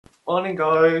Morning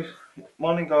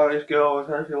guys, girls,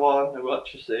 everyone who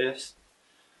watches this.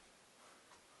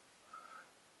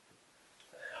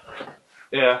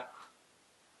 Yeah,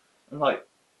 and like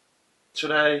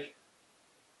today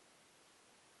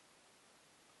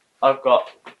I've got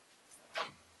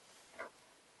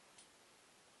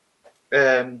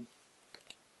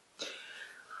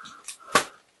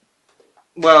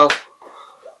well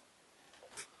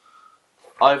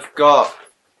I've got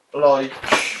like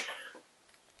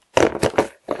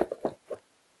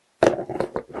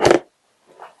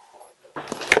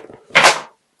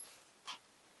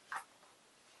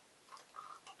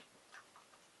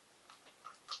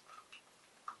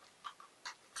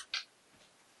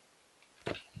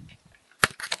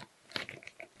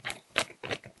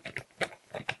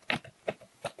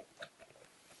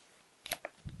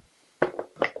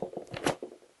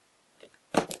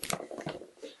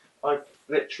I've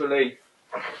literally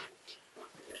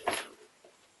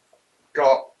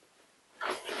got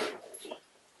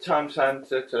time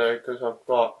centre today because I've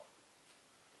got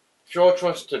short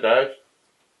trust today.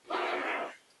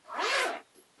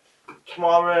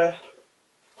 Tomorrow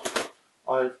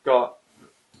I've got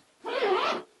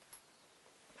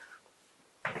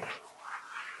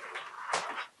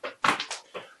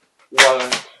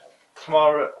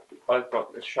tomorrow I've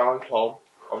got the shower home.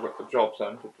 I've got the job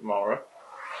centre tomorrow.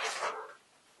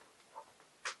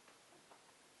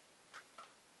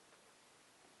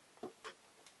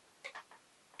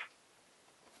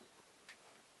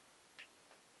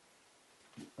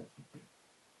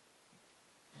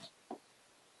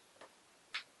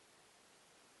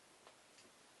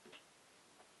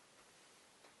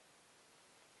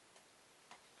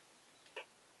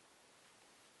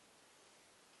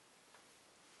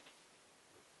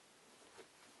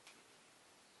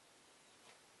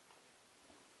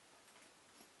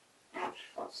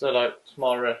 So like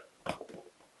tomorrow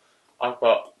I've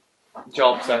got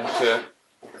job centre.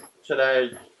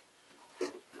 Today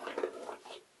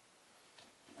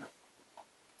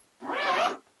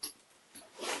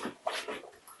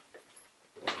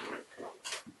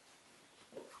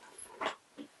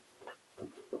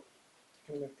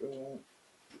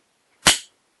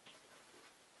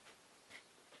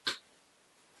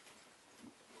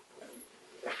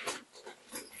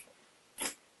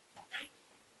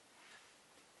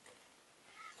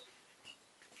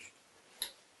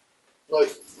like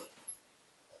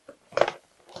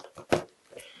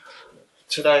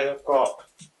today I've got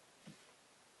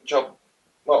job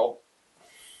well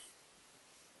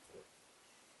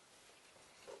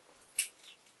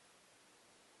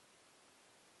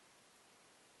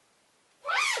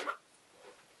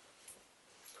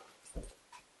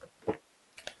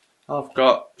I've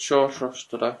got short trust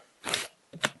today.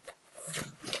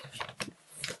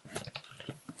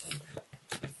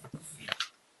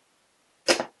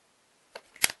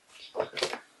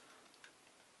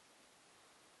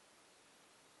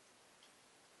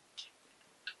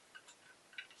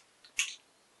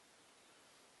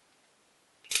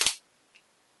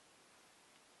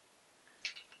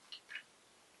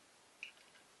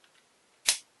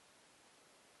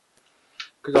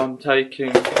 Because I'm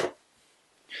taking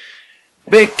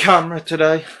big camera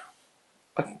today.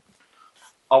 I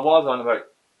was on about.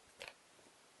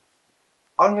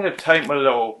 I'm gonna take the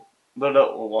little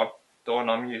one, the one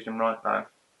I'm using right now.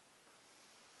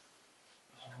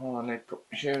 Oh, I need to put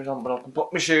my shoes on, but I can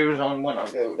put my shoes on when I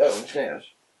go downstairs.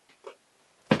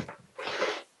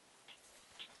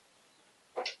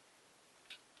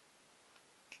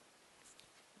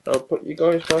 I'll put you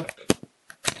guys back.